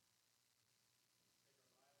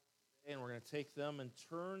And we're going to take them and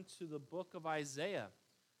turn to the book of Isaiah.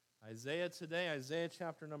 Isaiah today, Isaiah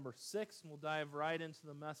chapter number 6, and we'll dive right into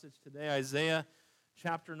the message today. Isaiah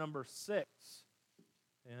chapter number 6.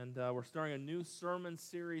 And we're starting a new sermon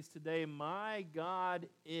series today, My God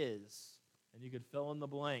Is. And you could fill in the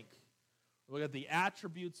blank. We'll look at the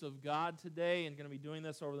attributes of God today, and going to be doing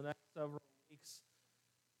this over the next several weeks.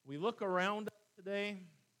 We look around us today.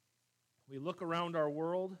 We look around our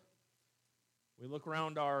world. We look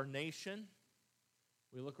around our nation.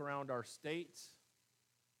 We look around our state.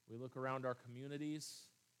 We look around our communities.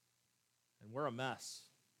 And we're a mess.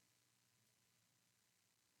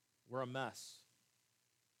 We're a mess.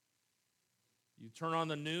 You turn on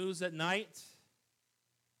the news at night.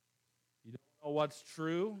 You don't know what's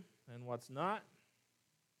true and what's not.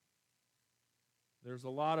 There's a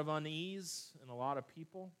lot of unease in a lot of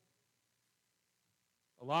people.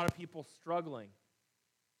 A lot of people struggling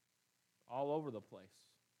all over the place.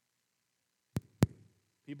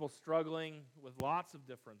 People struggling with lots of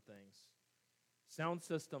different things. Sound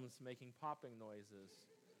systems making popping noises.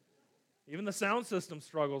 Even the sound system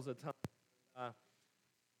struggles at times.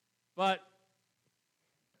 But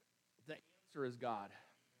the answer is God.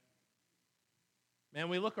 Man,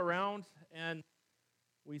 we look around and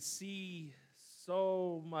we see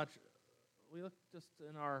so much. We look just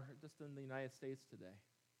in the United States today.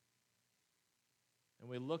 And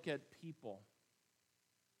we look at people.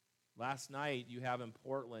 Last night, you have in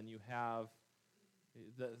Portland, you have,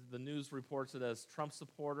 the news reports it as Trump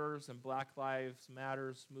supporters and Black Lives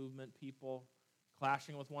Matters movement people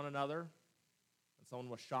clashing with one another. And someone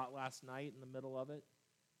was shot last night in the middle of it.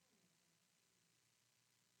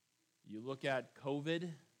 You look at COVID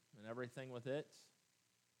and everything with it.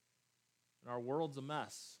 And our world's a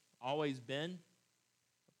mess. Always been,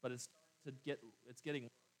 but it's getting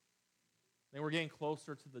worse. I think we're getting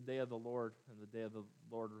closer to the day of the Lord and the day of the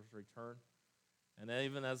Lord's return. And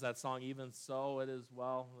even as that song, even so it is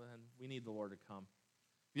well, and we need the Lord to come.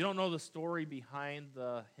 If you don't know the story behind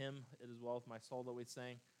the hymn, It Is Well With My Soul, that we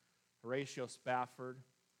sang, Horatio Spafford,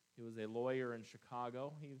 he was a lawyer in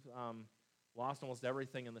Chicago. He lost almost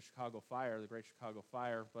everything in the Chicago fire, the Great Chicago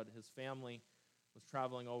Fire, but his family was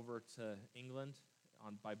traveling over to England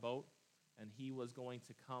by boat, and he was going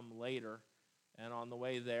to come later. And on the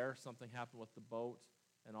way there, something happened with the boat,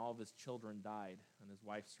 and all of his children died, and his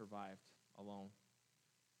wife survived alone.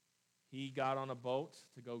 He got on a boat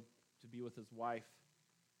to go to be with his wife,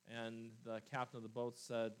 and the captain of the boat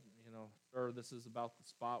said, sir, this is about the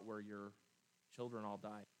spot where your children all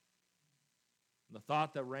died. And the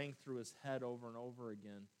thought that rang through his head over and over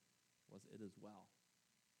again was, it is well.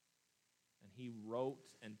 And he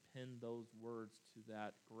wrote and penned those words to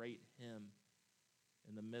that great hymn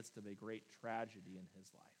in the midst of a great tragedy in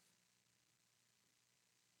his life.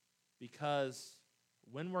 Because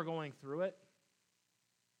when we're going through it,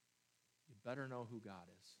 you better know who God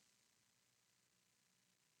is.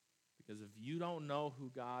 Because if you don't know who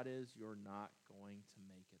God is, you're not going to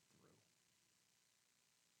make it through.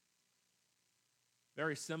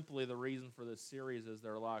 Very simply, the reason for this series is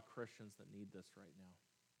there are a lot of Christians that need this right now.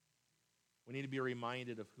 We need to be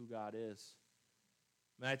reminded of who God is.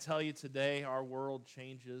 May I tell you today, our world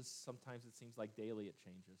changes. Sometimes it seems like daily it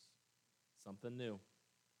changes. Something new.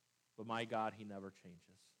 But my God, He never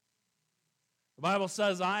changes. The Bible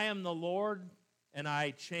says, I am the Lord, and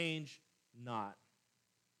I change not.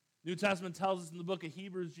 New Testament tells us in the book of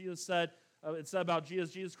Hebrews, it said about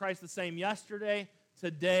Jesus Christ the same yesterday,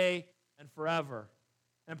 today, and forever.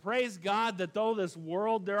 And praise God that though this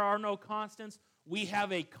world, there are no constants, we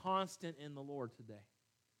have a constant in the Lord today.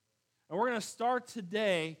 And we're going to start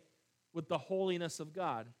today with the holiness of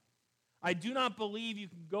God. I do not believe you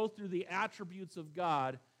can go through the attributes of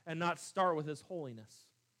God and not start with His holiness.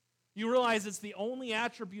 You realize it's the only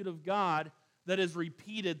attribute of God that is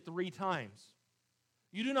repeated 3 times.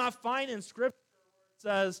 You do not find in Scripture where it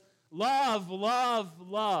says, love, love,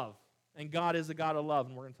 love. And God is a God of love,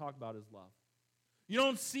 and we're going to talk about His love. You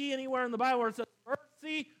don't see anywhere in the Bible where it says,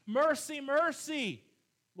 mercy, mercy, mercy,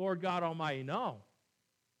 Lord God Almighty. No.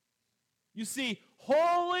 You see,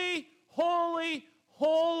 holy, holy,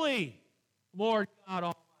 holy, Lord God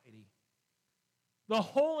Almighty. The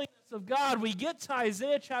holiness of God. We get to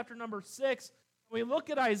Isaiah chapter number 6, and we look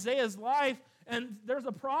at Isaiah's life, and there's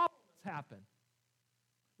a problem that's happened.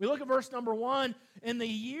 We look at verse number 1. In the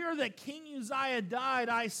year that King Uzziah died,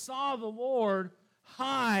 I saw the Lord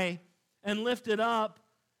high and lifted up,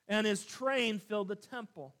 and His train filled the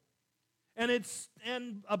temple.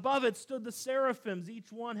 And above it stood the seraphims.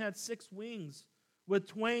 Each one had 6 wings. With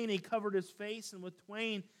twain He covered His face, and with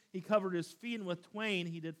twain He covered His feet, and with twain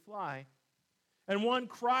He did fly. And one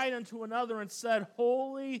cried unto another and said,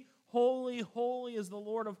 Holy, Holy, holy is the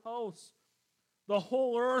Lord of hosts. The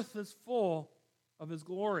whole earth is full of his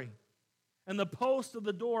glory. And the post of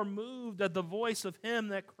the door moved at the voice of him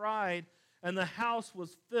that cried, and the house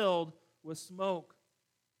was filled with smoke.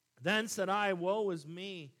 Then said I, Woe is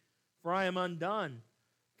me, for I am undone,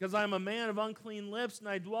 because I am a man of unclean lips, and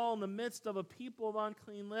I dwell in the midst of a people of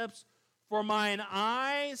unclean lips. For mine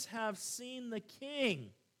eyes have seen the King.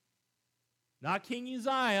 Not King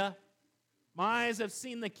Uzziah. My eyes have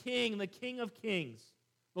seen the King of kings.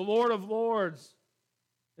 The Lord of lords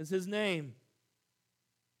is his name.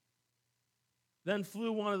 Then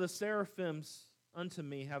flew one of the seraphims unto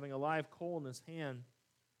me, having a live coal in his hand,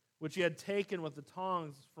 which he had taken with the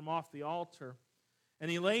tongs from off the altar. And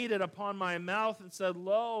he laid it upon my mouth and said,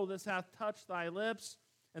 Lo, this hath touched thy lips,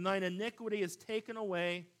 and thine iniquity is taken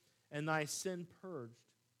away, and thy sin purged.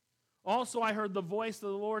 Also I heard the voice of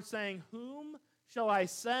the Lord saying, Whom shall I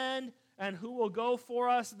send, and who will go for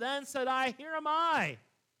us? Then said I, Here am I,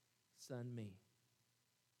 send me.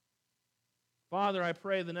 Father, I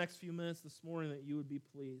pray the next few minutes this morning that you would be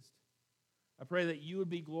pleased. I pray that you would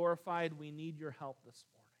be glorified. We need your help this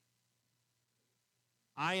morning.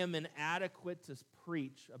 I am inadequate to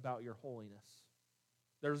preach about your holiness.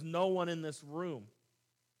 There's no one in this room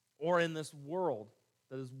or in this world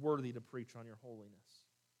that is worthy to preach on your holiness.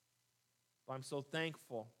 But I'm so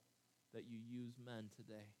thankful that you use men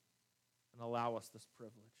today and allow us this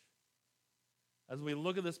privilege. As we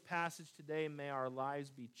look at this passage today, may our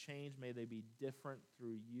lives be changed. May they be different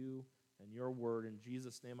through you and your word. In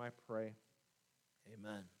Jesus' name I pray.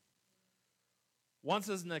 Amen. Once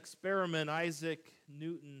as an experiment, Isaac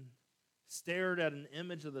Newton stared at an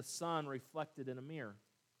image of the sun reflected in a mirror.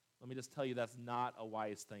 Let me just tell you, that's not a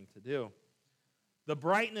wise thing to do. The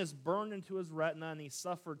brightness burned into his retina, and he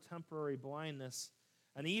suffered temporary blindness.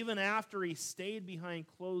 And even after he stayed behind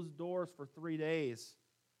closed doors for 3 days,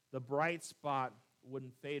 the bright spot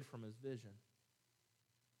wouldn't fade from his vision.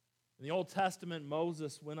 In the Old Testament,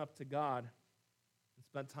 Moses went up to God and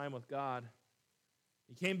spent time with God.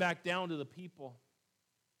 He came back down to the people.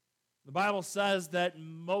 The Bible says that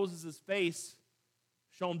Moses' face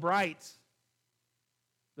shone bright.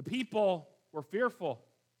 The people were fearful.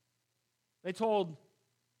 They told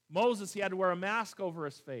Moses he had to wear a mask over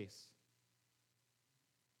his face.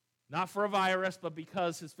 Not for a virus, but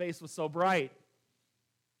because his face was so bright.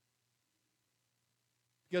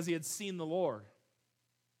 Because he had seen the Lord.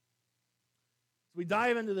 As we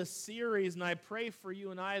dive into this series, and I pray for you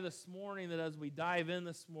and I this morning that as we dive in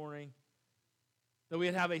this morning, that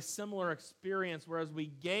we'd have a similar experience where as we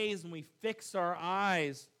gaze and we fix our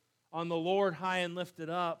eyes on the Lord high and lifted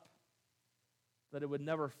up, that it would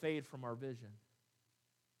never fade from our vision.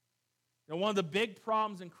 Now, one of the big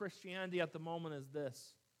problems in Christianity at the moment is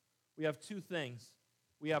this. We have two things.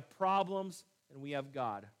 We have problems and we have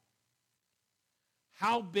God.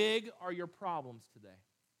 How big are your problems today?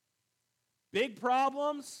 Big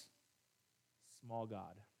problems, small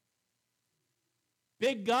God.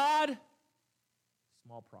 Big God,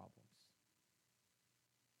 small problems.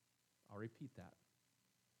 I'll repeat that.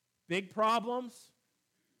 Big problems,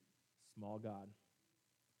 small God.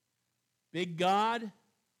 Big God,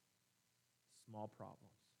 small problems.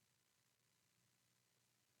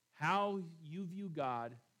 How you view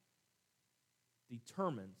God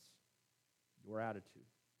determines your attitude,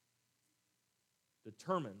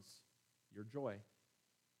 determines your joy,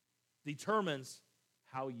 determines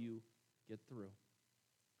how you get through.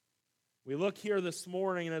 We look here this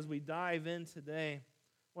morning, and as we dive in today, I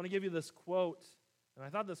want to give you this quote, and I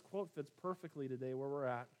thought this quote fits perfectly today where we're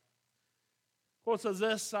at. The quote says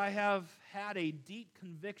this: I have had a deep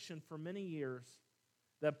conviction for many years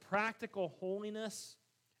that practical holiness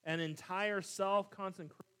and entire self-consecration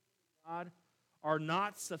to God are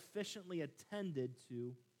not sufficiently attended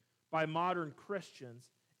to by modern Christians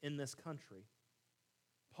in this country.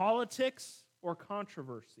 Politics or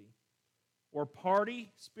controversy, or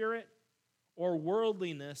party spirit, or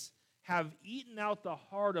worldliness have eaten out the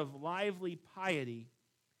heart of lively piety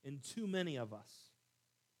in too many of us.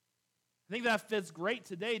 I think that fits great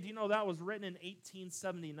today. Do you know that was written in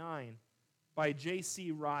 1879 by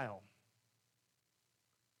J.C. Ryle?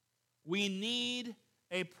 We need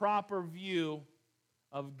a proper view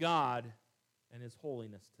of God and His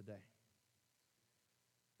holiness today.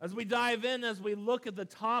 As we dive in, as we look at the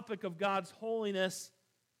topic of God's holiness,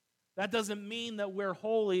 that doesn't mean that we're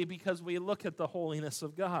holy because we look at the holiness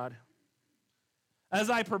of God. As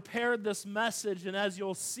I prepared this message, and as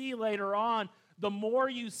you'll see later on, the more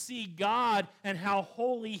you see God and how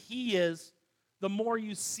holy He is, the more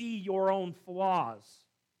you see your own flaws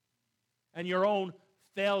and your own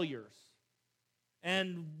failures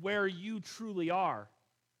and where you truly are.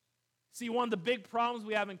 See, one of the big problems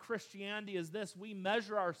we have in Christianity is this: we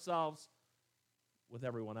measure ourselves with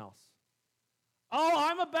everyone else. Oh,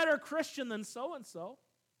 I'm a better Christian than so-and-so.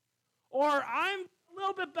 Or I'm a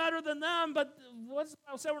little bit better than them, but what's the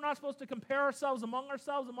Bible say? We're not supposed to compare ourselves among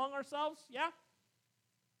ourselves, yeah?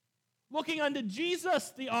 Looking unto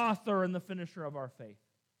Jesus, the author and the finisher of our faith.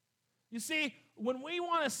 You see, when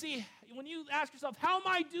you ask yourself, how am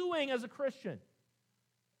I doing as a Christian?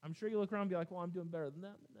 I'm sure you look around and be like, well, I'm doing better than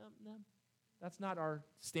them. That's not our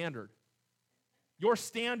standard. Your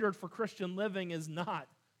standard for Christian living is not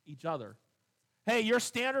each other. Hey, your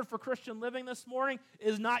standard for Christian living this morning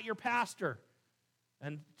is not your pastor.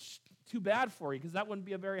 And too bad for you, because that wouldn't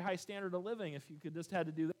be a very high standard of living if you could just had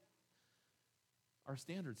to do that. Our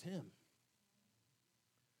standard's Him.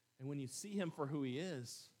 And when you see Him for who He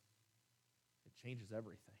is, it changes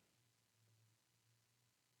everything.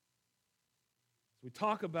 So we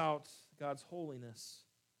talk about God's holiness.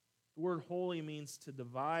 The word holy means to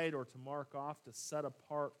divide or to mark off, to set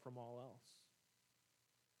apart from all else.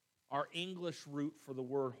 Our English root for the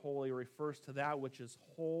word holy refers to that which is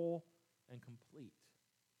whole and complete.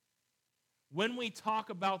 When we talk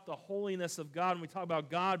about the holiness of God, and we talk about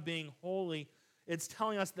God being holy, it's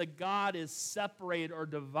telling us that God is separated or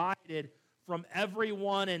divided from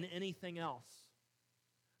everyone and anything else.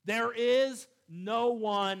 There is no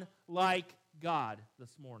one like God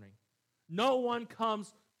this morning. No one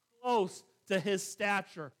comes close to His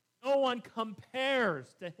stature. No one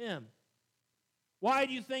compares to Him. Why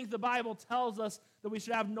do you think the Bible tells us that we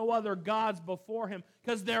should have no other gods before Him?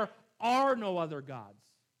 Because there are no other gods.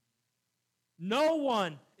 No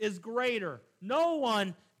one is greater. No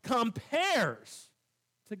one compares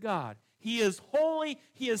to God. He is holy.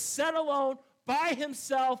 He is set alone by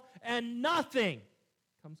Himself, and nothing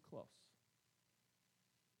comes close.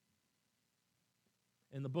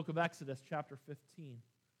 In the book of Exodus, chapter 15,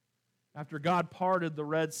 after God parted the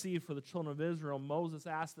Red Sea for the children of Israel, Moses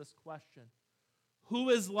asked this question: who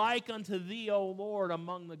is like unto thee, O Lord,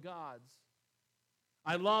 among the gods?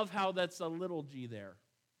 I love how that's a little g there.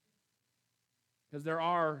 Because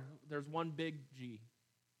there's one big G,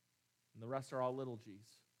 and the rest are all little g's.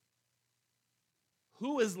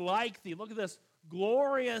 Who is like thee? Look at this.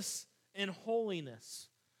 Glorious in holiness,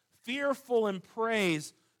 fearful in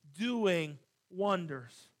praise, doing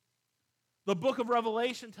wonders. The book of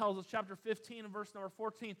Revelation tells us, chapter 15 and verse number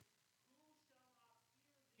 14, who shall not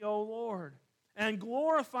fear thee, O Lord, and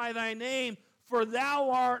glorify thy name, for thou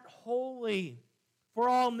art holy. For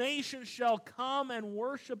all nations shall come and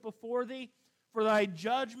worship before thee, for thy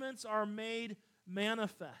judgments are made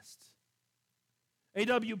manifest.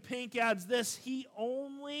 A.W. Pink adds this: He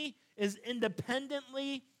only is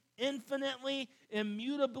independently, infinitely,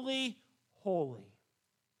 immutably holy.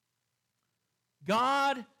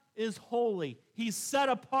 God is holy. He's set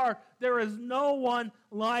apart. There is no one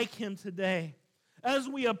like Him today. As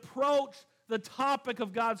we approach the topic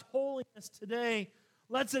of God's holiness today,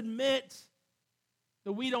 let's admit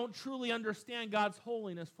that we don't truly understand God's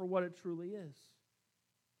holiness for what it truly is.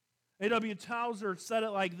 A.W. Tozer said it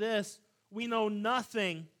like this: we know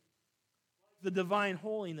nothing like the divine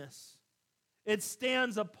holiness. It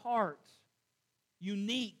stands apart,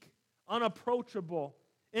 unique, unapproachable,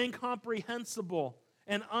 incomprehensible,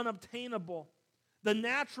 and unobtainable. The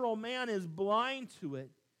natural man is blind to it.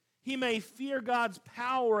 He may fear God's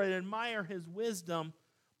power and admire His wisdom,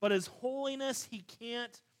 but His holiness he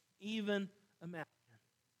can't even imagine.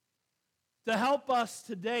 To help us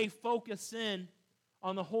today focus in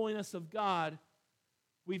on the holiness of God,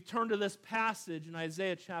 we've turned to this passage in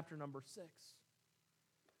Isaiah chapter number 6.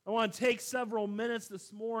 I want to take several minutes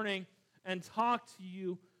this morning and talk to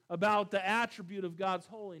you about the attribute of God's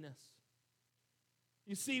holiness.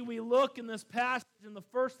 You see, we look in this passage, and the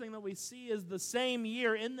first thing that we see is the same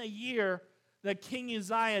year, in the year that King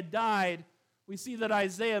Uzziah died, we see that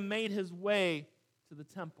Isaiah made his way to the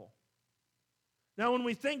temple. Now, when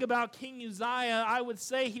we think about King Uzziah, I would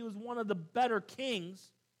say he was one of the better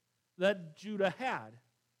kings that Judah had.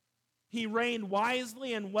 He reigned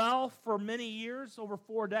wisely and well for many years, over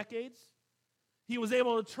 4 decades. He was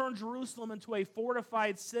able to turn Jerusalem into a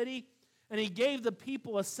fortified city, and he gave the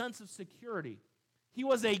people a sense of security. He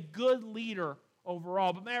was a good leader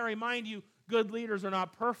overall. But may I remind you, good leaders are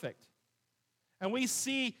not perfect. And we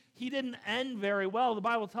see he didn't end very well. The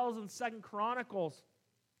Bible tells in 2 Chronicles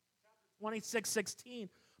 26:16,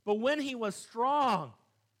 but when he was strong,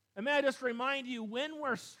 and may I just remind you, when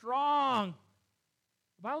we're strong,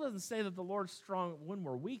 the Bible doesn't say that the Lord's strong. When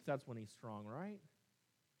we're weak, that's when He's strong, right?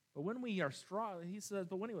 But when we are strong, He says,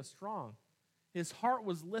 but when he was strong, his heart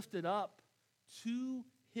was lifted up to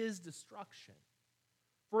his destruction.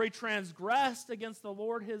 For he transgressed against the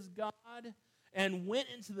Lord his God and went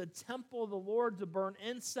into the temple of the Lord to burn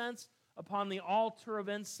incense upon the altar of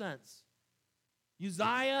incense.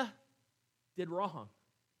 Uzziah did wrong.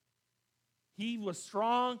 He was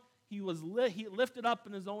strong. He lifted up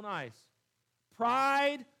in his own eyes.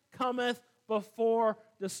 Pride cometh before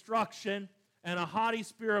destruction, and a haughty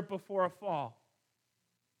spirit before a fall.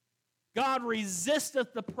 God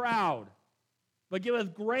resisteth the proud, but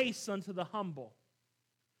giveth grace unto the humble.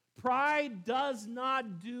 Pride does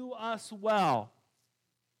not do us well.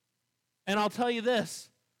 And I'll tell you this,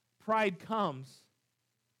 pride comes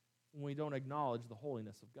when we don't acknowledge the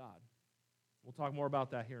holiness of God. We'll talk more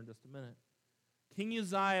about that here in just a minute. King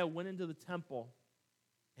Uzziah went into the temple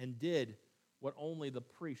and did what only the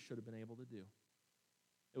priest should have been able to do.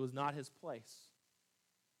 It was not his place.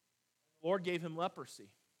 The Lord gave him leprosy.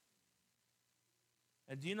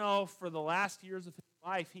 And do you know, for the last years of his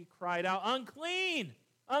life, he cried out, "Unclean!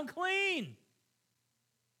 Unclean!"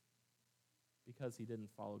 Because he didn't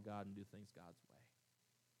follow God and do things God's way.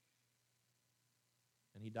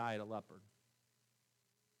 And he died a leopard.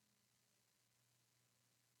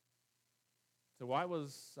 So why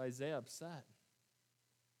was Isaiah upset?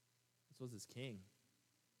 This was his king.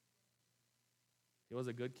 He was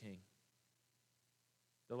a good king.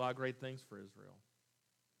 Did a lot of great things for Israel.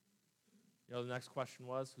 You know, the next question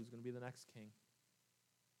was, who's going to be the next king?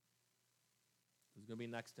 Who's going to be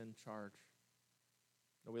next in charge?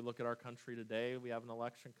 When we look at our country today, we have an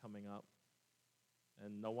election coming up,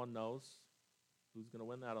 and no one knows who's going to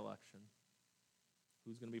win that election,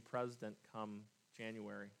 who's going to be president come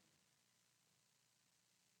January.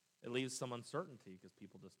 It leaves some uncertainty because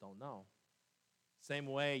people just don't know. Same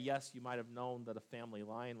way, yes, you might have known that a family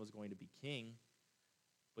line was going to be king,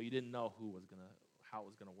 but you didn't know how it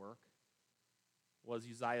was going to work. Was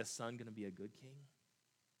Uzziah's son going to be a good king?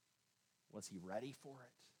 Was he ready for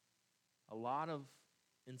it? A lot of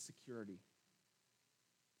insecurity.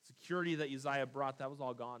 Security that Uzziah brought, that was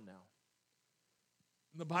all gone now.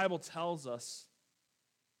 The Bible tells us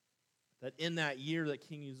that in that year that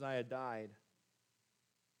King Uzziah died,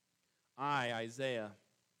 I, Isaiah,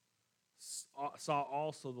 saw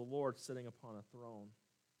also the Lord sitting upon a throne,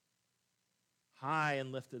 high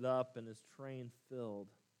and lifted up, and his train filled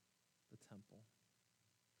the temple.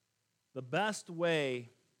 The best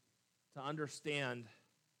way to understand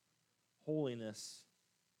holiness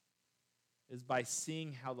is by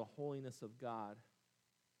seeing how the holiness of God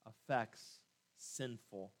affects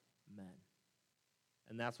sinful men.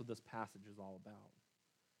 And that's what this passage is all about.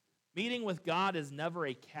 Meeting with God is never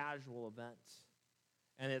a casual event,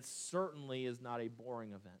 and it certainly is not a boring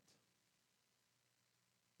event.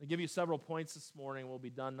 I'll give you several points this morning. We'll be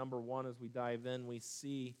done. Number one, as we dive in, we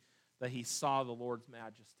see that he saw the Lord's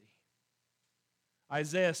majesty.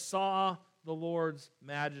 Isaiah saw the Lord's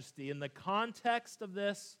majesty. In the context of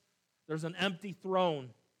this, there's an empty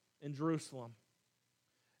throne in Jerusalem.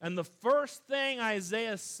 And the first thing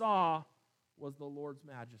Isaiah saw was the Lord's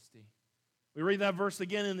majesty. We read that verse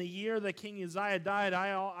again. In the year that King Uzziah died,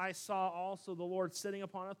 I saw also the Lord sitting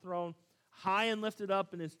upon a throne, high and lifted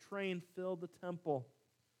up, and his train filled the temple.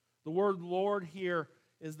 The word Lord here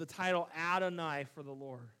is the title Adonai for the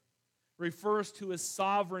Lord. It refers to his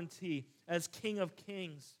sovereignty as King of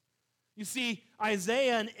Kings. You see,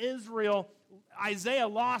 Isaiah and Israel, Isaiah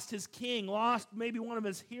lost his king, lost maybe one of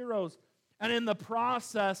his heroes, and in the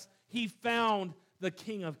process, he found the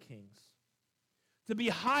King of Kings. To be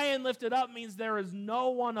high and lifted up means there is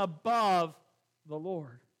no one above the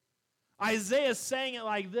Lord. Isaiah is saying it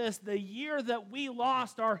like this: the year that we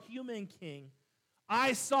lost our human king,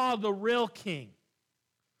 I saw the real king.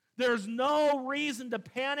 There's no reason to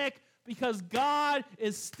panic because God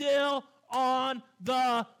is still on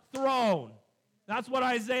the throne. That's what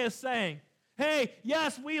Isaiah is saying. Hey,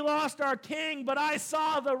 yes, we lost our king, but I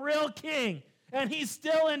saw the real king, and he's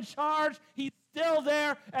still in charge. He's still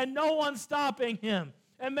there, and no one's stopping him.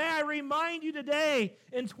 And may I remind you today,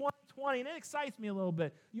 in 2020, and it excites me a little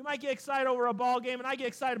bit. You might get excited over a ball game, and I get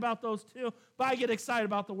excited about those too, but I get excited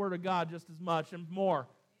about the Word of God just as much and more.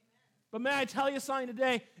 But may I tell you something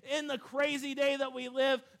today? In the crazy day that we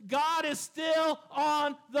live, God is still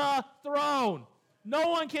on the throne. No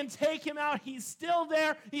one can take him out. He's still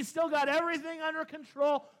there. He's still got everything under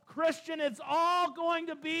control. Christian, it's all going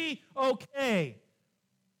to be okay.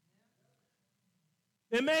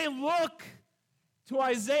 It may look to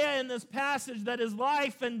Isaiah in this passage that his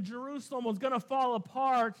life in Jerusalem was going to fall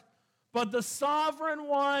apart, but the sovereign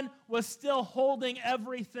one was still holding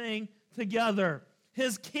everything together.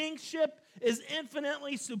 His kingship is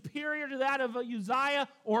infinitely superior to that of Uzziah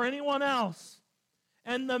or anyone else.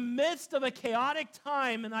 In the midst of a chaotic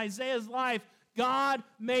time in Isaiah's life, God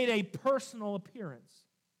made a personal appearance.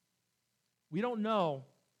 We don't know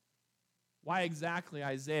why exactly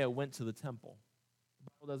Isaiah went to the temple.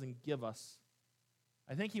 The Bible doesn't give us.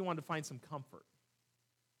 I think he wanted to find some comfort,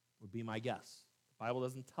 would be my guess. The Bible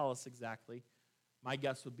doesn't tell us exactly. My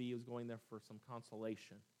guess would be he was going there for some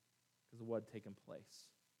consolation because of what had taken place.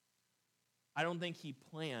 I don't think he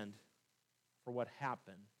planned for what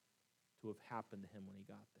happened to have happened to him when he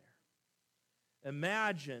got there.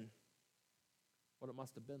 Imagine what it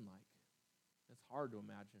must have been like. It's hard to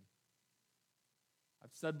imagine.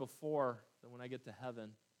 I've said before that when I get to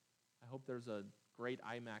heaven, I hope there's a great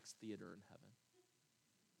IMAX theater in heaven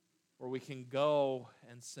where we can go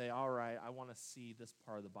and say, all right, I want to see this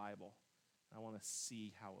part of the Bible. I want to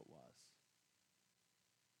see how it was.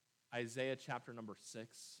 Isaiah chapter number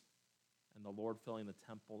 6 and the Lord filling the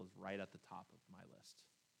temple is right at the top of my list.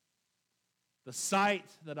 The sight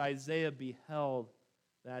that Isaiah beheld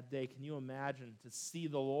that day, can you imagine to see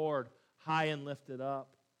the Lord high and lifted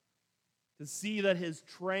up? To see that his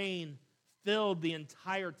train filled the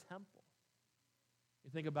entire temple. You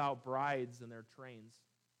think about brides and their trains.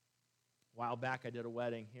 A while back I did a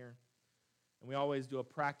wedding here. And we always do a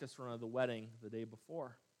practice run of the wedding the day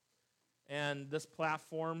before. And this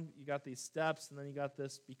platform, you got these steps, and then you got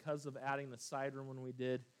this, because of adding the side room when we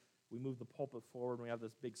did, we moved the pulpit forward, and we have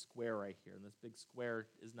this big square right here. And this big square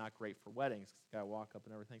is not great for weddings because you got to walk up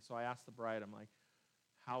and everything. So I asked the bride, I'm like,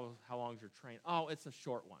 how long's your train? Oh, it's a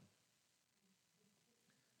short one.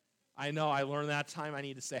 I know, I learned that time I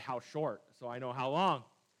need to say how short, so I know how long.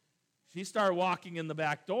 She started walking in the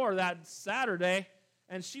back door that Saturday,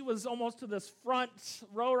 and she was almost to this front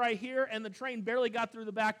row right here, and the train barely got through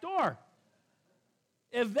the back door.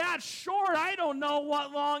 If that's short, I don't know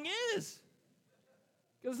what long is.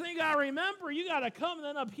 Because then you got to remember, you got to come, and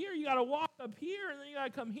then up here, you got to walk up here, and then you got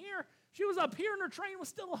to come here. She was up here, and her train was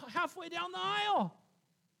still halfway down the aisle.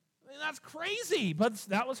 I mean, that's crazy, but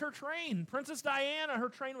that was her train. Princess Diana, her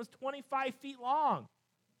train was 25 feet long.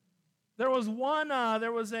 There was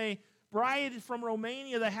a bride from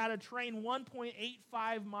Romania that had a train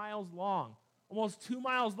 1.85 miles long, almost 2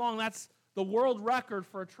 miles long. That's the world record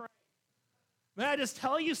for a train. May I just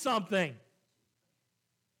tell you something?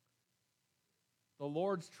 The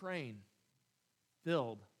Lord's train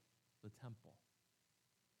filled the temple.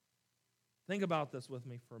 Think about this with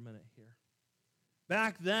me for a minute here.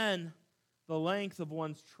 Back then, the length of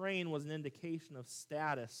one's train was an indication of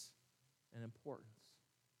status and importance.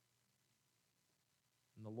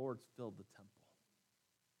 And the Lord's filled the temple.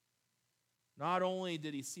 Not only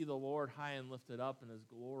did he see the Lord high and lifted up and his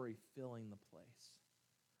glory filling the place.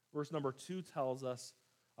 Verse number 2 tells us,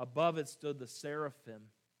 above it stood the seraphim.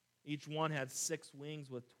 Each one had 6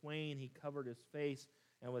 wings. With twain he covered his face,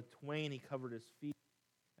 and with twain he covered his feet,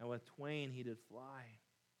 and with twain he did fly.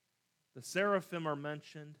 The seraphim are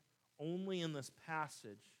mentioned only in this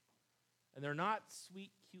passage. And they're not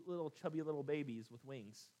sweet, cute little, chubby little babies with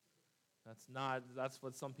wings. That's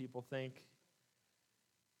what some people think.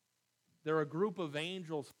 They're a group of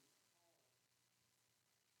angels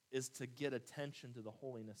is to get attention to the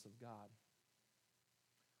holiness of God.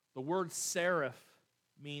 The word seraph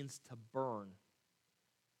means to burn.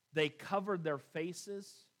 They covered their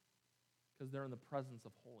faces because they're in the presence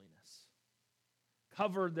of holiness.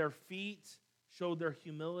 Covered their feet, showed their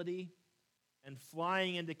humility, and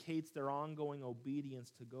flying indicates their ongoing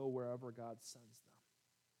obedience to go wherever God sends them.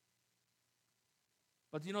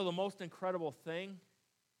 But you know, the most incredible thing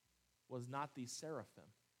was not these seraphim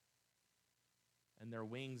and their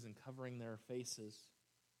wings and covering their faces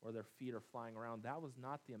or their feet are flying around. That was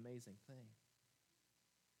not the amazing thing.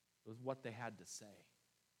 It was what they had to say.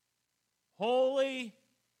 Holy,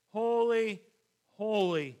 holy,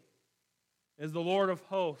 holy is the Lord of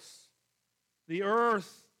hosts. The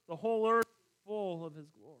earth, the whole earth is full of his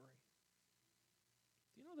glory.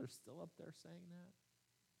 Do you know they're still up there saying that?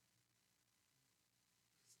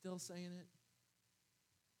 Still saying it?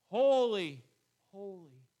 Holy, holy,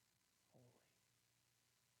 holy.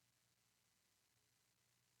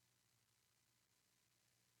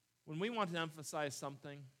 When we want to emphasize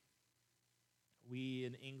something, we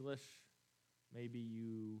in English, maybe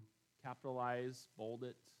you capitalize, bold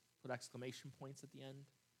it, put exclamation points at the end.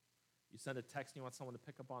 You send a text and you want someone to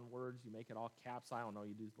pick up on words, you make it all caps. I don't know,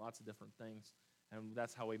 you do lots of different things. And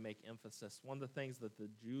that's how we make emphasis. One of the things that the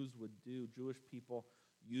Jews would do, Jewish people,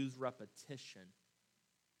 use repetition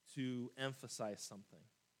to emphasize something.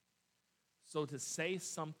 So to say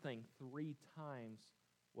something 3 times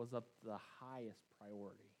was up to the highest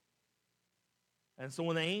priority. And so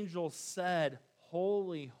when the angels said,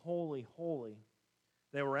 holy, holy, holy,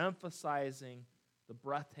 they were emphasizing the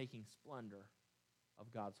breathtaking splendor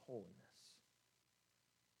of God's holiness.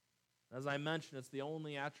 As I mentioned, it's the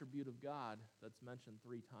only attribute of God that's mentioned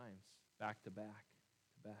 3 times, back to back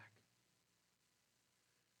to back.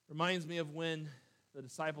 Reminds me of when the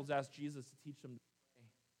disciples asked Jesus to teach them to pray.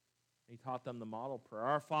 He taught them the model prayer.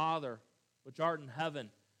 Our Father, which art in heaven,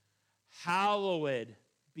 hallowed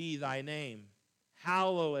be thy name.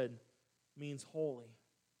 Hallowed means holy.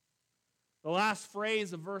 The last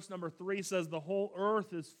phrase of verse number 3 says, the whole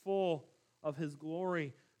earth is full of his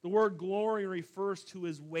glory. The word glory refers to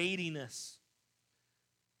his weightiness.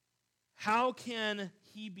 How can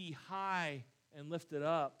he be high and lifted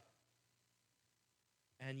up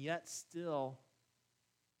and yet still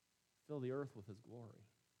fill the earth with his glory?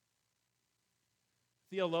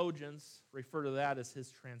 Theologians refer to that as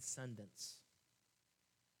his transcendence.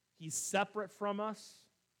 He's separate from us,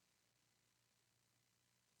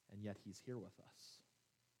 and yet he's here with us.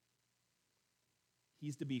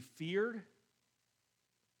 He's to be feared,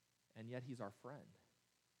 and yet he's our friend.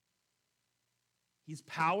 He's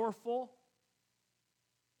powerful,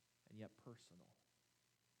 and yet personal.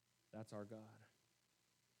 That's our God.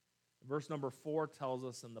 Verse number 4 tells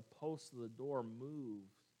us, and the posts of the door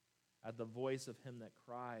moved at the voice of him that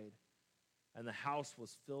cried, and the house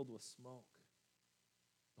was filled with smoke.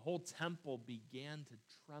 The whole temple began to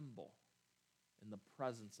tremble in the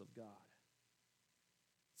presence of God.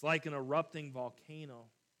 It's like an erupting volcano.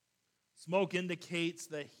 Smoke indicates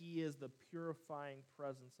that he is the purifying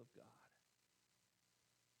presence of God.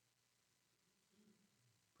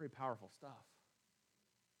 Pretty powerful stuff.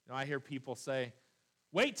 You know, I hear people say,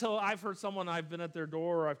 wait till I've heard someone, I've been at their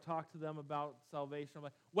door or I've talked to them about salvation. I'm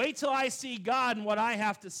like, wait till I see God and what I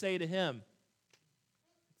have to say to him.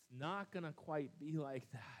 It's not going to quite be like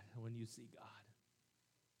that when you see God.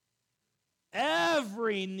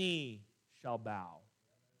 Every knee shall bow,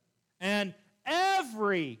 and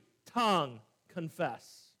every tongue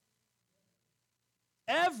confess.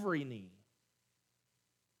 Every knee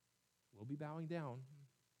will be bowing down.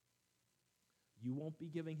 You won't be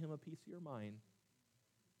giving him a piece of your mind.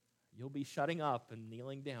 You'll be shutting up and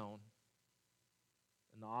kneeling down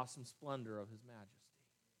in the awesome splendor of his majesty.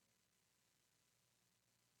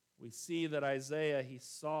 We see that Isaiah, he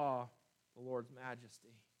saw the Lord's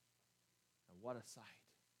majesty. And what a sight.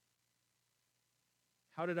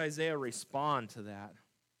 How did Isaiah respond to that?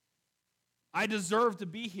 I deserve to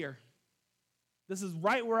be here. This is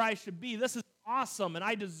right where I should be. This is awesome, and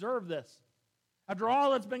I deserve this. After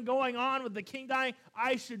all that's been going on with the king dying,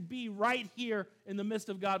 I should be right here in the midst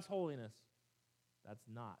of God's holiness. That's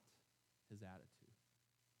not his attitude.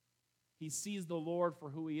 He sees the Lord for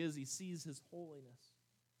who he is. He sees his holiness.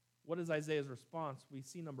 What is Isaiah's response? We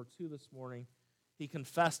see number 2 this morning. He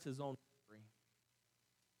confessed his own misery.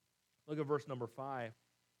 Look at verse number 5.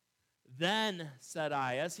 Then said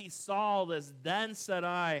I, as he saw this, then said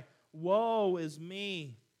I, woe is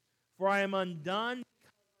me, for I am undone.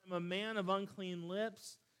 I am a man of unclean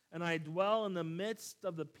lips, and I dwell in the midst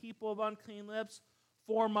of the people of unclean lips.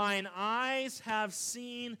 For mine eyes have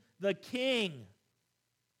seen the King,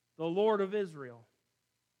 the Lord of Israel.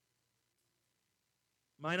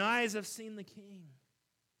 Mine eyes have seen the King.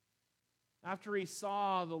 After he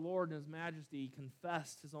saw the Lord in his majesty, he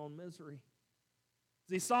confessed his own misery.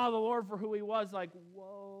 As he saw the Lord for who he was, like,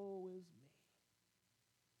 woe is me.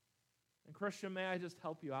 And Christian, may I just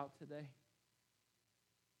help you out today?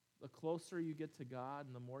 The closer you get to God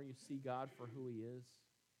and the more you see God for who he is,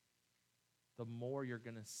 the more you're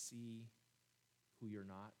going to see who you're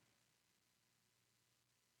not.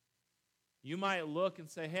 You might look and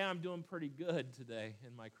say, hey, I'm doing pretty good today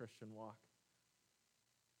in my Christian walk.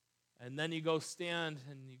 And then you go stand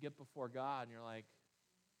and you get before God and you're like,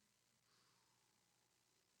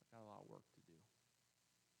 I got a lot of work to do.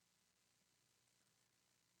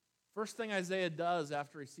 First thing Isaiah does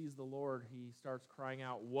after he sees the Lord, he starts crying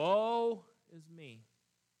out, woe is me.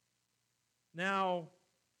 Now,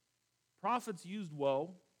 prophets used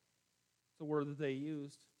woe. It's a word that they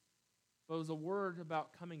used. But it was a word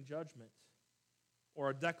about coming judgment or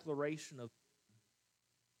a declaration of.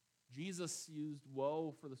 Jesus used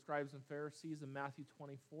woe for the scribes and Pharisees in Matthew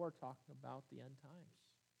 24, talking about the end times.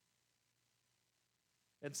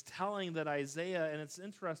 It's telling that Isaiah, and it's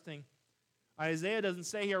interesting, Isaiah doesn't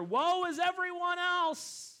say here, woe is everyone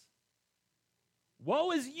else.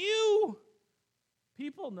 Woe is you.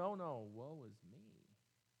 People, no, woe is me.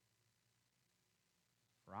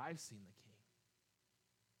 For I've seen the King.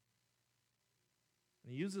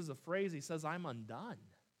 And he uses a phrase, he says, I'm undone.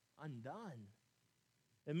 Undone.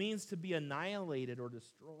 It means to be annihilated or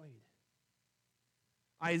destroyed.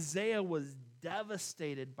 Isaiah was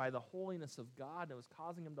devastated by the holiness of God, and it was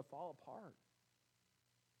causing him to fall apart.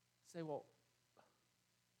 You say, well,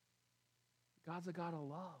 God's a God of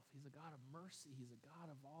love. He's a God of mercy. He's a God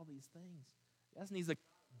of all these things. Yes, and He's a God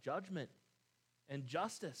of judgment and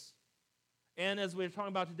justice. And as we're talking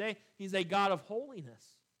about today, He's a God of holiness.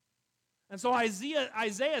 And so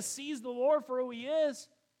Isaiah sees the Lord for who He is.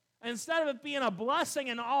 And instead of it being a blessing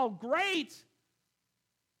and all great,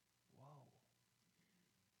 whoa,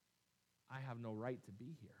 I have no right to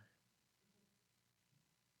be here.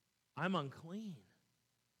 I'm unclean.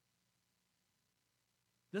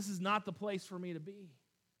 This is not the place for me to be.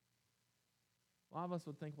 A lot of us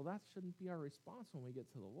would think, well, that shouldn't be our response when we get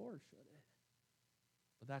to the Lord, should it?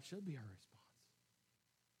 But that should be our response.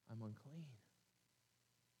 I'm unclean.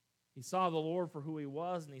 He saw the Lord for who He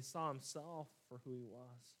was, and he saw himself for who he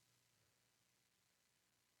was.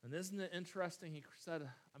 And isn't it interesting? He said,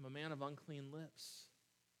 I'm a man of unclean lips.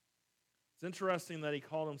 It's interesting that he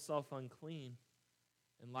called himself unclean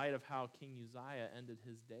in light of how King Uzziah ended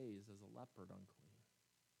his days as a leopard unclean.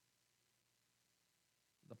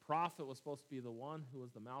 The prophet was supposed to be the one who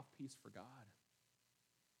was the mouthpiece for God.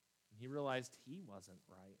 And he realized he wasn't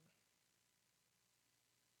right.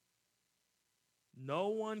 No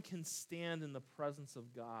one can stand in the presence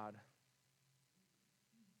of God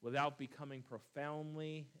without becoming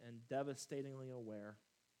profoundly and devastatingly aware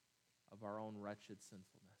of our own wretched sinfulness.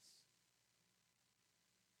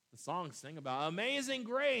 The songs sing about amazing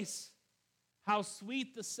grace, how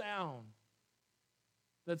sweet the sound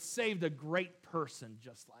that saved a great person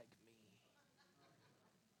just like me.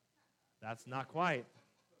 That's not quite.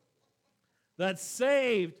 That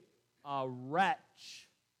saved a wretch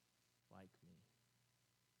like me.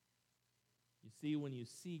 You see, when you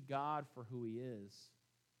see God for who He is,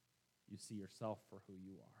 you see yourself for who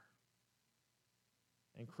you are.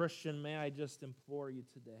 And Christian, may I just implore you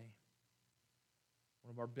today,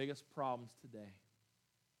 one of our biggest problems today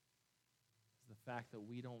is the fact that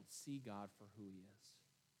we don't see God for who He is.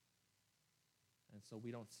 And so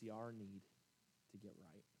we don't see our need to get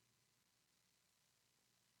right.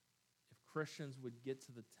 If Christians would get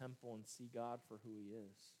to the temple and see God for who He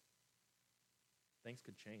is, things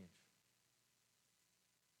could change.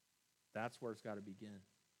 That's where it's got to begin.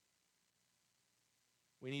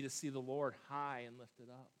 We need to see the Lord high and lifted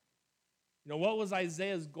up. You know, what was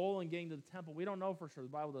Isaiah's goal in getting to the temple? We don't know for sure. The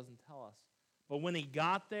Bible doesn't tell us. But when he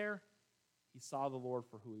got there, he saw the Lord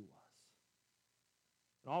for who He was.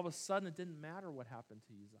 And all of a sudden, it didn't matter what happened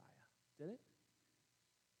to Uzziah, did it?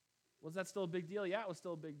 Was that still a big deal? Yeah, it was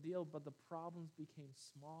still a big deal, but the problems became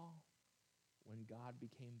small when God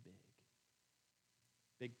became big.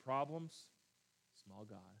 Big problems, small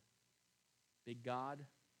God. Big God,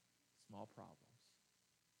 small problems.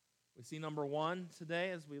 We see number one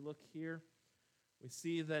today as we look here. We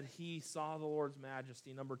see that he saw the Lord's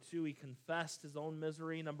majesty. Number two, he confessed his own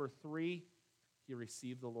misery. Number three, he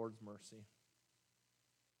received the Lord's mercy.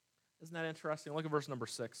 Isn't that interesting? Look at verse number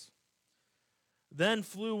 6. Then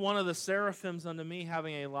flew one of the seraphims unto me,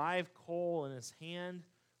 having a live coal in his hand,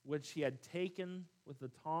 which he had taken with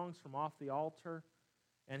the tongs from off the altar.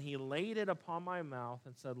 And he laid it upon my mouth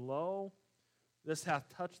and said, Lo, this hath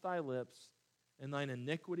touched thy lips, and thine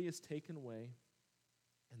iniquity is taken away,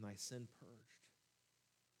 and thy sin purged.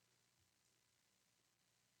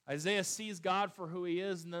 Isaiah sees God for who He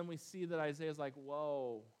is, and then we see that Isaiah's like,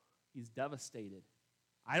 whoa, he's devastated.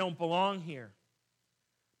 I don't belong here.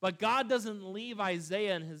 But God doesn't leave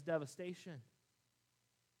Isaiah in his devastation.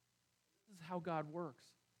 This is how God works.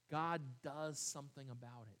 God does something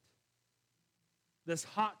about it. This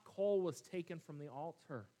hot coal was taken from the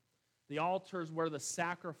altar. The altar is where the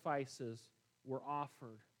sacrifices were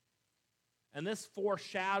offered. And this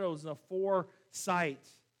foreshadows a foresight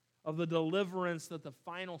of the deliverance that the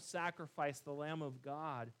final sacrifice, the Lamb of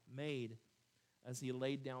God, made as He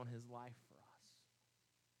laid down His life for us.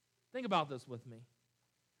 Think about this with me.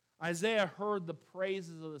 Isaiah heard the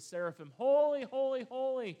praises of the seraphim. Holy, holy,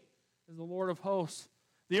 holy is the Lord of hosts.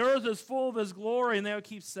 The earth is full of His glory, and they would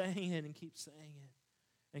keep saying it and keep saying it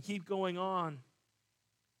and keep going on.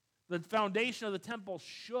 The foundation of the temple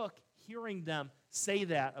shook hearing them say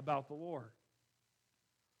that about the Lord.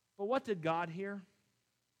 But what did God hear?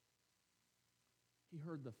 He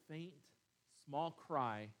heard the faint, small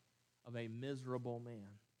cry of a miserable man.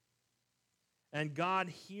 And God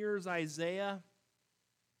hears Isaiah,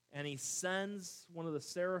 and He sends one of the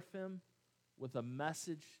seraphim with a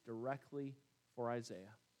message directly for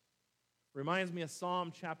Isaiah. Reminds me of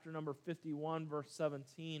Psalm chapter number 51, verse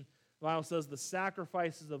 17. The Bible says, the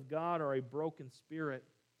sacrifices of God are a broken spirit,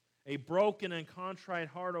 a broken and contrite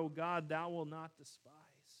heart, O God, thou wilt not despise.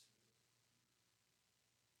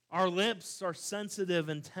 Our lips are sensitive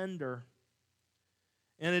and tender,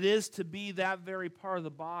 and it is to be that very part of the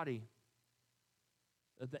body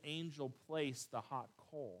that the angel placed the hot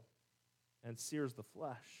coal and sears the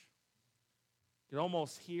flesh. You can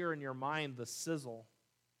almost hear in your mind the sizzle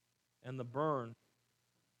and the burn,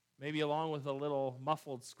 maybe along with a little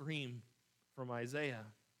muffled scream from Isaiah.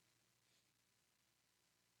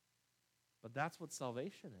 But that's what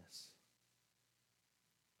salvation is.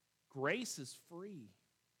 Grace is free,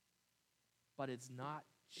 but it's not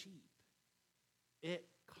cheap. It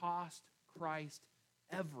cost Christ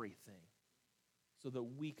everything so that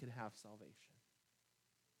we could have salvation.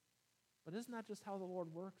 But isn't that just how the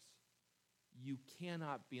Lord works? You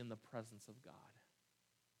cannot be in the presence of God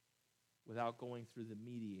without going through the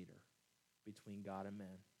mediator between God and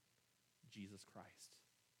man, Jesus Christ.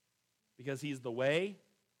 Because he's the way,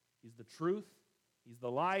 he's the truth, he's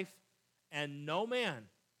the life, and no man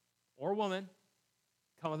or woman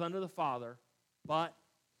cometh unto the Father but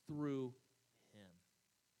through him.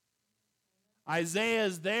 Isaiah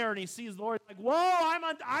is there and he sees the Lord like, whoa,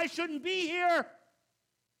 I shouldn't be here.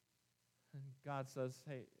 And God says,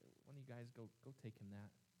 hey, one of you guys go take him that.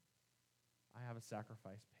 I have a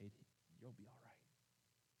sacrifice paid. You'll be all right.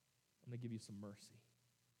 I'm going to give you some mercy.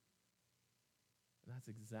 And that's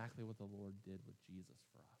exactly what the Lord did with Jesus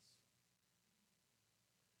for us.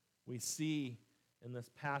 We see in this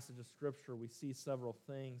passage of Scripture, we see several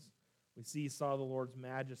things. We see he saw the Lord's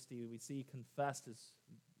majesty. We see he confessed his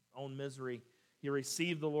own misery. He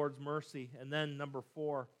received the Lord's mercy. And then, number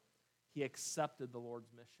 4, he accepted the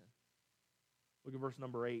Lord's mission. Look at verse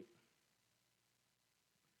number 8.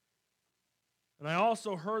 And I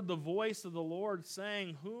also heard the voice of the Lord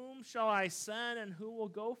saying, whom shall I send, and who will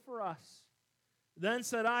go for us? Then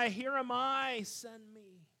said I, here am I, send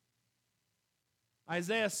me.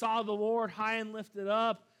 Isaiah saw the Lord high and lifted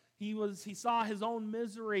up. He saw his own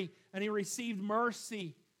misery, and he received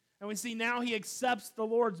mercy. And we see now he accepts the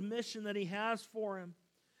Lord's mission that he has for him.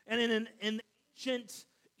 And in ancient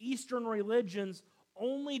Eastern religions,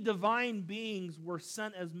 only divine beings were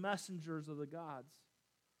sent as messengers of the gods.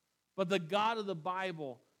 But the God of the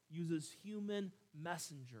Bible uses human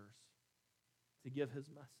messengers to give his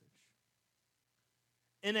message.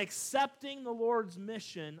 In accepting the Lord's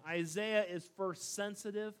mission, Isaiah is first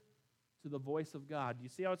sensitive to the voice of God. Do you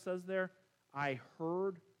see how it says there? I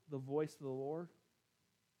heard the voice of the Lord.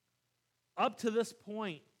 Up to this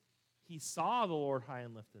point, he saw the Lord high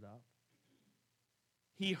and lifted up.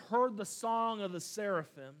 He heard the song of the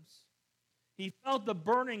seraphims. He felt the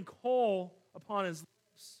burning coal upon his lips.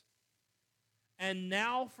 And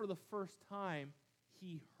now, for the first time,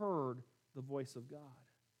 he heard the voice of God.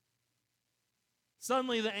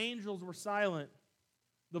 Suddenly, the angels were silent.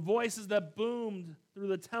 The voices that boomed through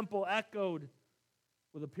the temple echoed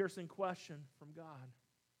with a piercing question from God.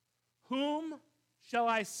 Whom shall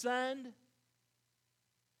I send,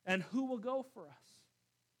 and who will go for us?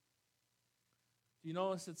 Do you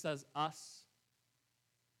notice it says us?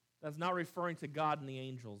 That's not referring to God and the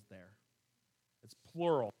angels there. It's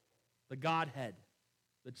plural. The Godhead,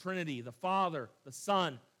 the Trinity, the Father, the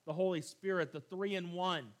Son, the Holy Spirit, the three in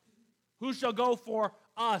one. Who shall go for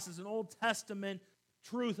us is an Old Testament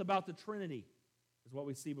truth about the Trinity, is what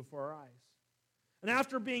we see before our eyes. And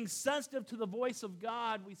after being sensitive to the voice of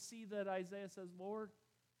God, we see that Isaiah says, Lord,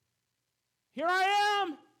 here I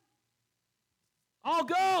am. I'll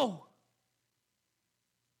go.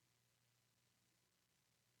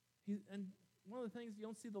 And one of the things you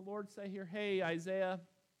don't see the Lord say here, hey, Isaiah,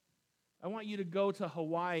 I want you to go to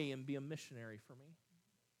Hawaii and be a missionary for me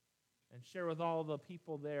and share with all the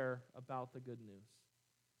people there about the good news.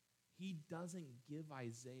 He doesn't give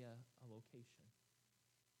Isaiah a location.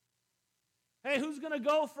 Hey, who's going to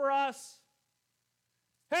go for us?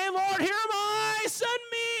 Hey, Lord, here am I, send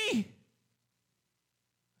me.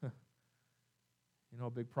 You know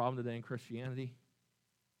a big problem today in Christianity?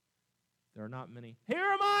 There are not many. Here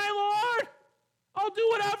am I, Lord. I'll do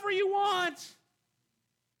whatever you want.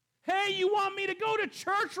 Hey, you want me to go to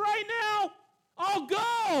church right now? I'll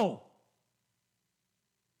go.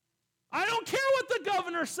 I don't care what the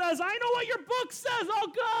governor says. I know what your book says.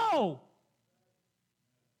 I'll go.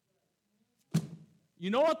 You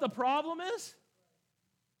know what the problem is?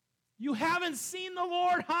 You haven't seen the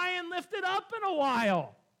Lord high and lifted up in a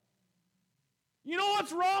while. You know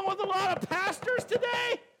what's wrong with a lot of pastors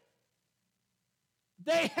today?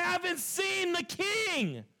 They haven't seen the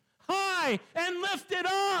King high and lifted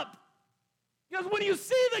up. Because when you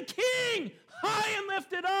see the King high and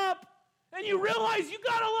lifted up, and you realize you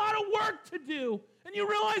got a lot of work to do, and you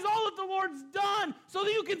realize all that the Lord's done so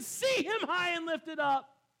that you can see him high and lifted up,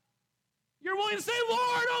 you're willing to say,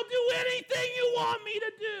 Lord, I'll do anything you want me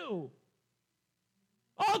to do.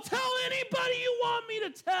 I'll tell anybody you want me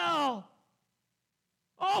to tell.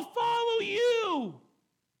 I'll follow you.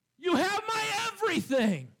 You have my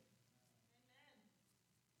everything.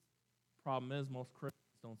 Problem is, most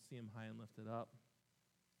Christians don't see him high and lifted up.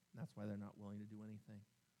 That's why they're not willing to do anything.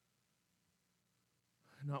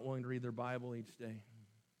 Not willing to read their Bible each day.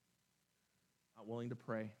 Not willing to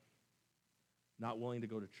pray. Not willing to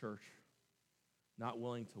go to church. Not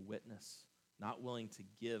willing to witness. Not willing to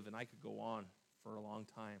give. And I could go on for a long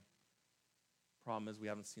time. Problem is, we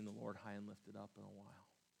haven't seen the Lord high and lifted up in a while.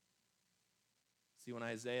 See, when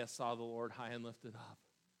Isaiah saw the Lord high and lifted up,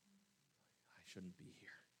 I shouldn't be here.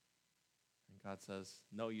 And God says,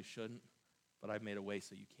 no, you shouldn't, but I've made a way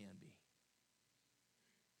so you can be.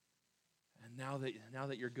 And now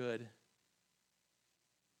that you're good,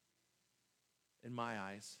 in my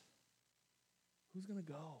eyes, who's going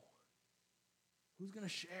to go? Who's going to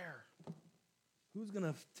share? Who's going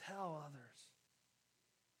to tell others?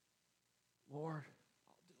 Lord,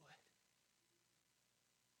 I'll do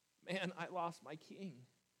it. Man, I lost my king.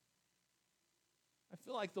 I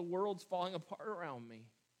feel like the world's falling apart around me.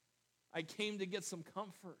 I came to get some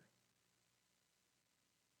comfort.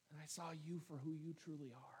 And I saw you for who you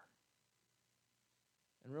truly are.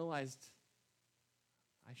 And realized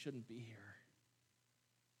I shouldn't be here.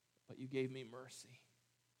 But you gave me mercy.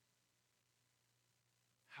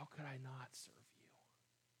 How could I not serve you?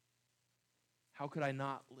 How could I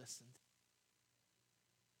not listen to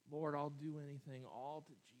you? Lord, I'll do anything. All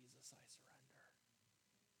to Jesus I surrender.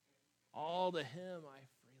 All to him I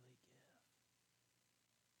freely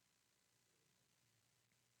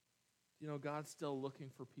give. You know, God's still looking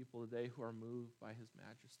for people today who are moved by his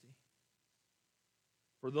majesty.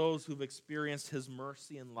 For those who've experienced his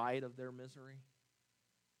mercy in light of their misery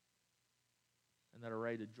and that are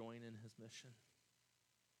ready to join in his mission.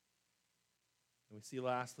 And we see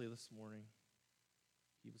lastly this morning,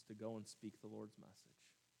 he was to go and speak the Lord's message.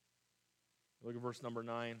 Look at verse number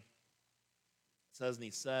 9. It says, and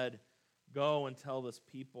he said, go and tell this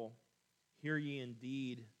people, hear ye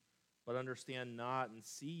indeed, but understand not, and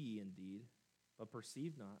see ye indeed, but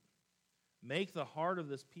perceive not. Make the heart of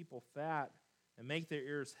this people fat, and make their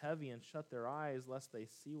ears heavy, and shut their eyes, lest they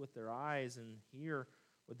see with their eyes, and hear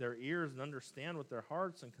with their ears, and understand with their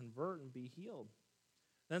hearts, and convert and be healed.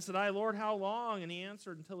 Then said I, Lord, how long? And he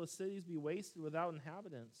answered, until the cities be wasted without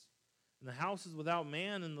inhabitants, and the houses without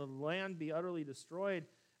man, and the land be utterly destroyed,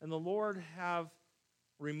 and the Lord have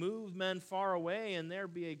removed men far away, and there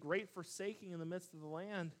be a great forsaking in the midst of the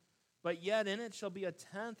land. But yet in it shall be a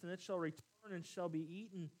tenth, and it shall return, and shall be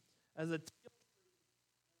eaten as a teal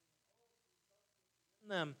in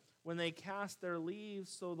them when they cast their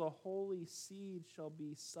leaves, so the holy seed shall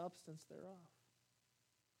be substance thereof.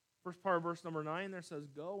 First part of verse number 9 there says,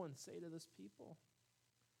 go and say to this people.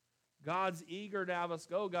 God's eager to have us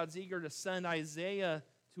go. God's eager to send Isaiah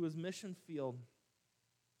to his mission field.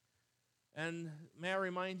 And may I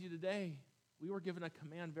remind you today, we were given a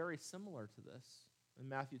command very similar to this in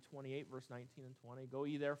Matthew 28, verse 19 and 20. Go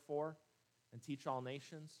ye therefore and teach all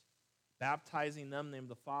nations, baptizing them in the name of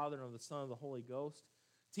the Father and of the Son and of the Holy Ghost,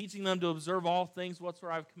 teaching them to observe all things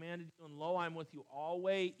whatsoever I have commanded you. And lo, I am with you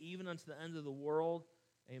always, even unto the end of the world.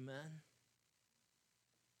 Amen.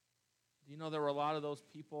 Do you know there were a lot of those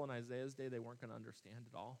people in Isaiah's day, they weren't going to understand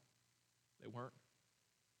it all? They weren't.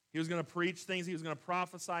 He was going to preach things. He was going to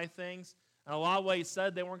prophesy things. And a lot of what he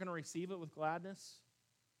said, they weren't going to receive it with gladness.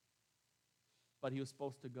 But he was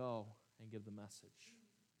supposed to go and give the message.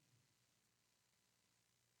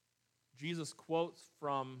 Jesus quotes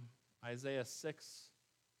from Isaiah 6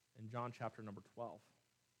 in John chapter number 12.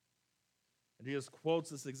 And Jesus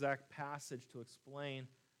quotes this exact passage to explain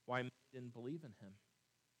why men didn't believe in him.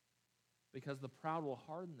 Because the proud will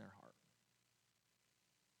harden their heart.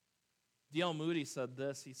 D.L. Moody said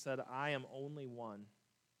this. He said, I am only one,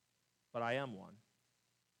 but I am one.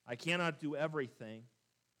 I cannot do everything,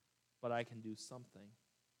 but I can do something.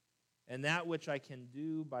 And that which I can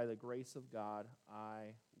do by the grace of God,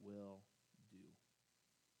 I will do.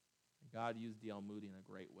 And God used D.L. Moody in a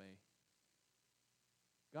great way.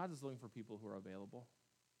 God is looking for people who are available.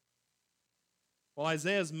 While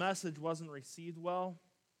Isaiah's message wasn't received well,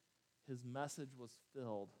 his message was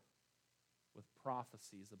filled with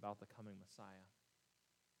prophecies about the coming Messiah.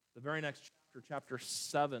 The very next chapter, chapter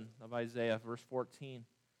 7 of Isaiah, verse 14,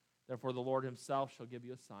 therefore the Lord himself shall give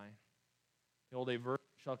you a sign. Behold, a virgin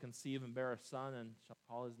shall conceive and bear a son, and shall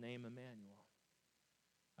call his name Emmanuel.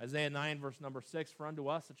 Isaiah 9, verse number 6, for unto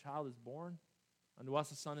us a child is born, unto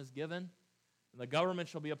us a son is given, and the government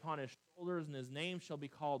shall be upon his shoulders, and his name shall be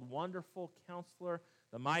called Wonderful Counselor,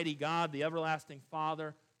 the Mighty God, the Everlasting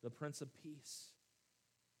Father, the Prince of Peace.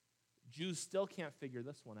 Jews still can't figure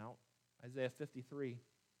this one out. Isaiah 53.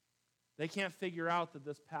 They can't figure out that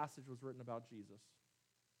this passage was written about Jesus.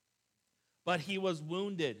 But he was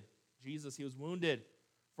wounded. Jesus, he was wounded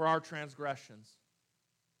for our transgressions.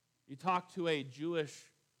 You talk to a Jewish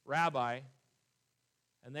rabbi,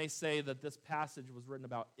 and they say that this passage was written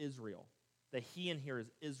about Israel. The he in here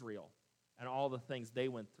is Israel and all the things they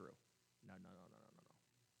went through. No.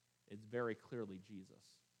 It's very clearly Jesus,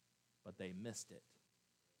 but they missed it.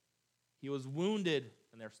 He was wounded,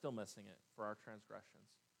 and they're still missing it, for our transgressions.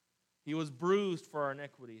 He was bruised for our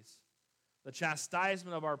iniquities. The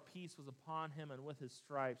chastisement of our peace was upon him, and with his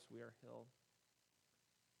stripes we are healed.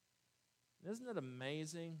 Isn't it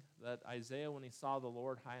amazing that Isaiah, when he saw the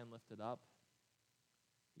Lord high and lifted up,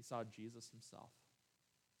 he saw Jesus himself?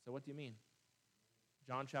 So what do you mean?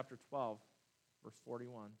 John chapter 12, verse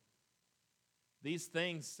 41. These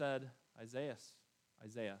things said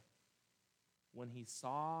Isaiah, when he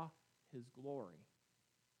saw his glory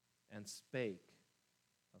and spake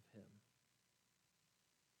of him.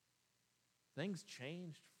 Things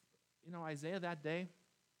changed. You know, Isaiah that day,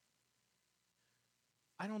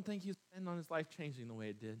 I don't think he's planning on his life changing the way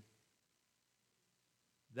it did.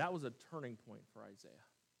 That was a turning point for Isaiah.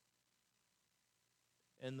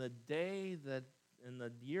 In the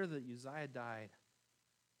year that Uzziah died,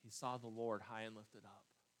 he saw the Lord high and lifted up,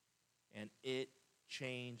 and it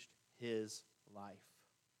changed his life.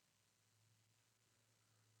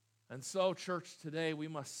 And so, church, today we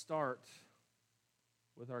must start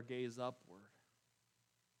with our gaze upward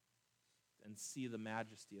and see the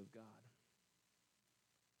majesty of God.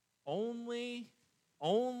 Only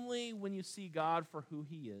when you see God for who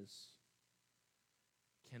he is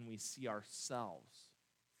can we see ourselves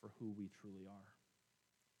for who we truly are.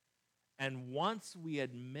 And once we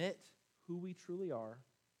admit who we truly are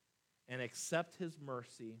and accept his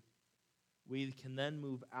mercy, we can then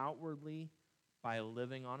move outwardly by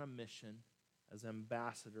living on a mission as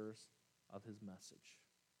ambassadors of his message.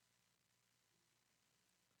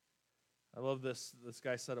 I love this. This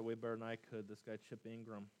guy said it way better than I could. This guy, Chip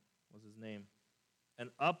Ingram, was his name. An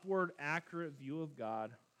upward, accurate view of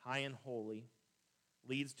God, high and holy,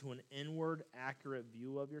 leads to an inward, accurate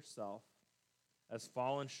view of yourself as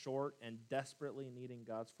fallen short and desperately needing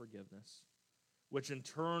God's forgiveness, which in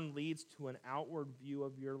turn leads to an outward view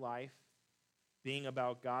of your life being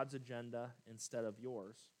about God's agenda instead of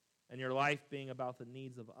yours, and your life being about the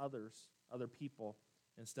needs of others, other people,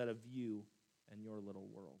 instead of you and your little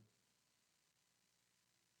world.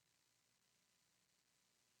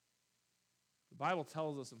 The Bible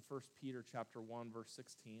tells us in 1 Peter chapter 1, verse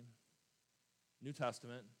 16, New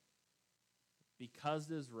Testament, because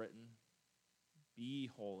it is written, be ye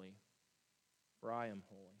holy, for I am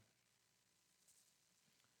holy.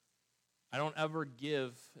 I don't ever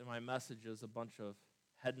give in my messages a bunch of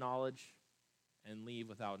head knowledge and leave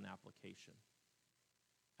without an application.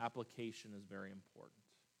 Application is very important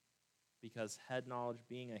because head knowledge,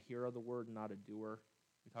 being a hearer of the word and not a doer,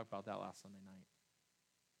 we talked about that last Sunday night.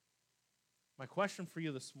 My question for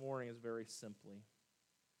you this morning is very simply,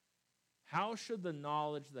 how should the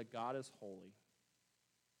knowledge that God is holy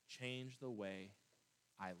change the way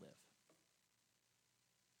I live?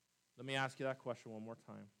 Let me ask you that question one more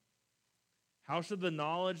time. How should the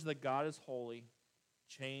knowledge that God is holy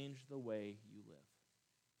change the way you live?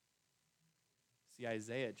 See,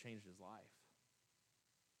 Isaiah changed his life.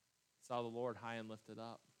 He saw the Lord high and lifted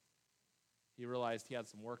up. He realized he had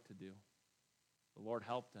some work to do. The Lord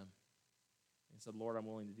helped him. He said, Lord, I'm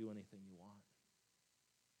willing to do anything you want.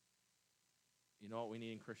 You know what we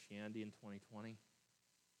need in Christianity in 2020?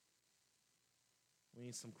 We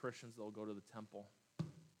need some Christians that will go to the temple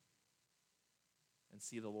and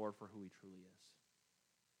see the Lord for who he truly is.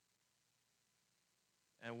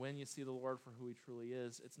 And when you see the Lord for who he truly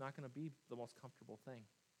is, it's not going to be the most comfortable thing.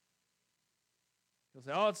 You'll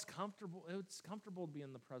say, oh, it's comfortable. It's comfortable to be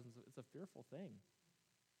in the presence of, it's a fearful thing.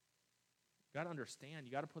 You got to understand,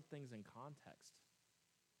 you got to put things in context.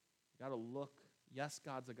 You got to look, yes,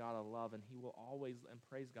 God's a God of love, and he will always, and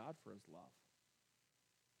praise God for his love.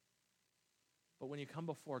 But when you come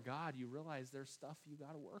before God, you realize there's stuff you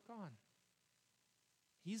got to work on.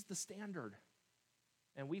 He's the standard.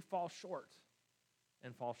 And we fall short,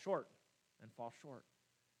 and fall short, and fall short.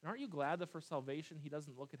 And aren't you glad that for salvation, he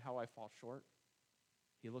doesn't look at how I fall short?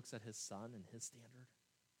 He looks at his son and his standard.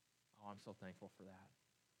 Oh, I'm so thankful for that.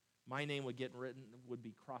 My name would get written, would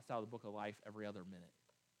be crossed out of the book of life every other minute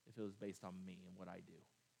if it was based on me and what I do.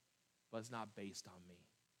 But it's not based on me.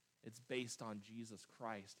 It's based on Jesus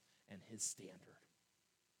Christ and his standard.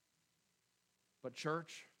 But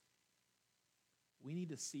church, we need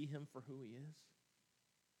to see him for who he is,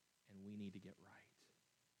 and we need to get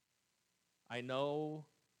right. I know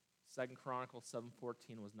 2 Chronicles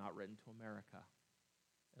 7:14 was not written to America.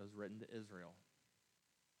 It was written to Israel.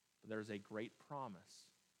 But there's a great promise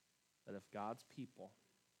that if God's people,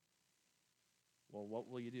 well, what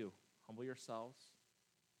will you do? Humble yourselves,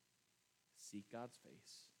 seek God's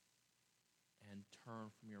face, and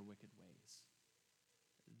turn from your wicked ways.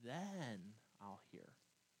 Then I'll hear.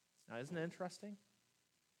 Now, isn't it interesting?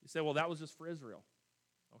 You say, well, that was just for Israel.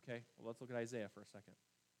 Okay, well, let's look at Isaiah for a second.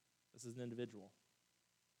 This is an individual.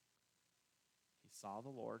 He saw the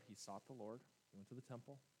Lord. He sought the Lord. He went to the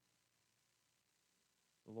temple.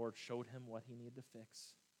 The Lord showed him what he needed to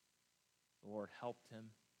fix. The Lord helped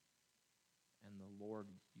him. And the Lord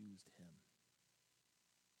used him.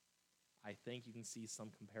 I think you can see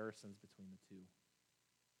some comparisons between the two.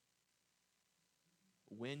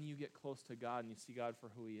 When you get close to God and you see God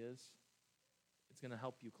for who he is, it's going to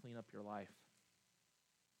help you clean up your life.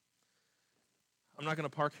 I'm not going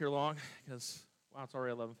to park here long because, wow, it's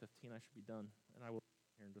already 11:15. I should be done. And I will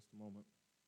here in just a moment.